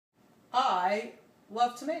I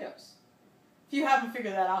love tomatoes. If you haven't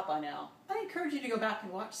figured that out by now, I encourage you to go back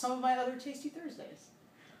and watch some of my other Tasty Thursdays.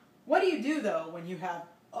 What do you do, though, when you have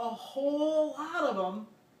a whole lot of them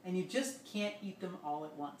and you just can't eat them all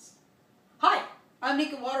at once? Hi, I'm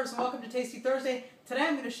Nica and welcome to Tasty Thursday. Today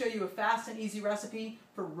I'm going to show you a fast and easy recipe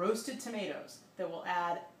for roasted tomatoes that will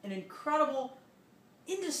add an incredible,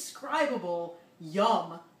 indescribable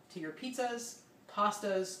yum to your pizzas,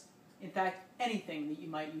 pastas, in fact, anything that you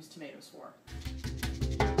might use tomatoes for.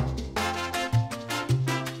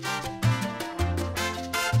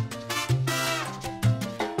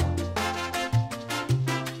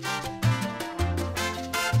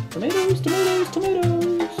 Tomatoes, tomatoes,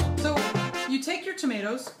 tomatoes! So, you take your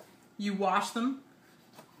tomatoes, you wash them.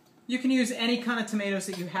 You can use any kind of tomatoes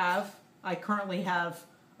that you have. I currently have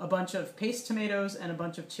a bunch of paste tomatoes and a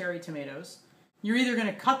bunch of cherry tomatoes. You're either going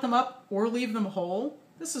to cut them up or leave them whole.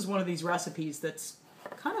 This is one of these recipes that's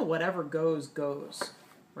kind of whatever goes, goes,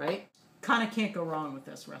 right? Kind of can't go wrong with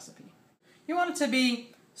this recipe. You want it to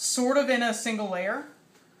be sort of in a single layer,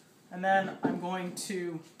 and then I'm going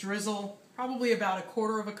to drizzle probably about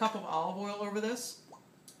 1/4 cup of olive oil over this.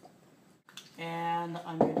 And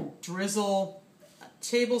I'm going to drizzle a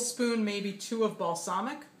tablespoon, maybe 2 of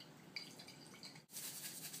balsamic.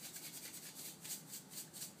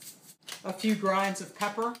 A few grinds of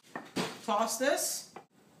pepper. Toss this.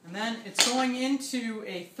 And then it's going into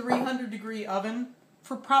a 300-degree oven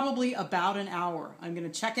for probably about an hour. I'm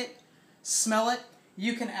going to check it, smell it.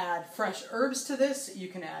 You can add fresh herbs to this. You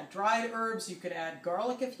can add dried herbs. You could add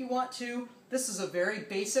garlic if you want to. This is a very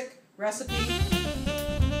basic recipe.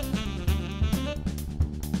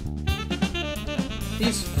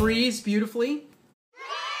 These freeze beautifully.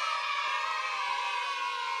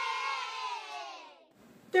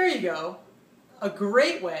 There you go. A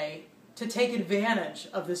great way to take advantage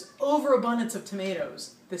of this overabundance of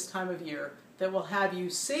tomatoes this time of year that will have you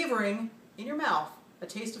savoring in your mouth a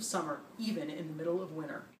taste of summer, even in the middle of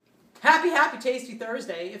winter. Happy Tasty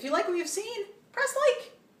Thursday. If you like what you've seen, press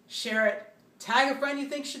like, share it, tag a friend you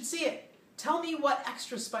think should see it. Tell me what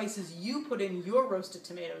extra spices you put in your roasted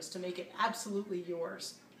tomatoes to make it absolutely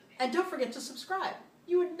yours. And don't forget to subscribe.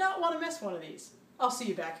 You would not want to miss one of these. I'll see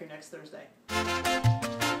you back here next Thursday.